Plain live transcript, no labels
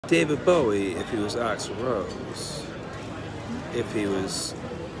David Bowie, if he was Axl Rose, if he was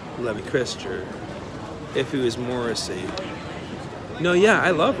Lemmy Krister, if he was Morrissey. No, yeah, I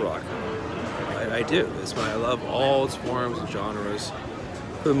love rock and roll. I do. I love all its forms and genres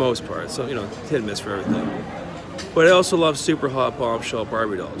for the most part. So, you know, hit and miss for everything. But I also love super hot bombshell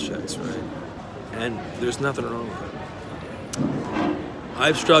Barbie doll chicks, right? And there's nothing wrong with it.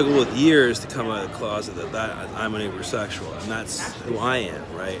 I've struggled with years to come out of the closet that I'm an ubersexual, and that's who I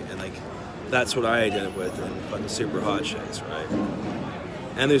am, right? And like, that's what I identify with in fucking super hot chicks, right?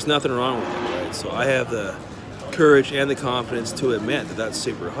 And there's nothing wrong with it, right? So I have the courage and the confidence to admit that that's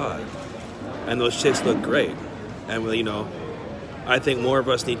super hot, and those chicks look great. And you know, I think more of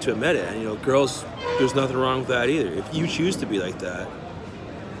us need to admit it. And you know, girls, there's nothing wrong with that either. If you choose to be like that,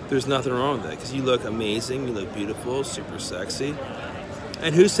 there's nothing wrong with that, because you look amazing, you look beautiful, super sexy.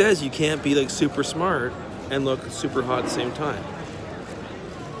 And who says you can't be like super smart and look super hot at the same time?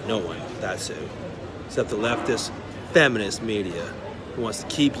 No one. That's who. Except the leftist, feminist media who wants to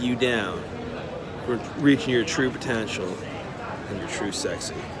keep you down for reaching your true potential and your true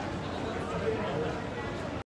sexy.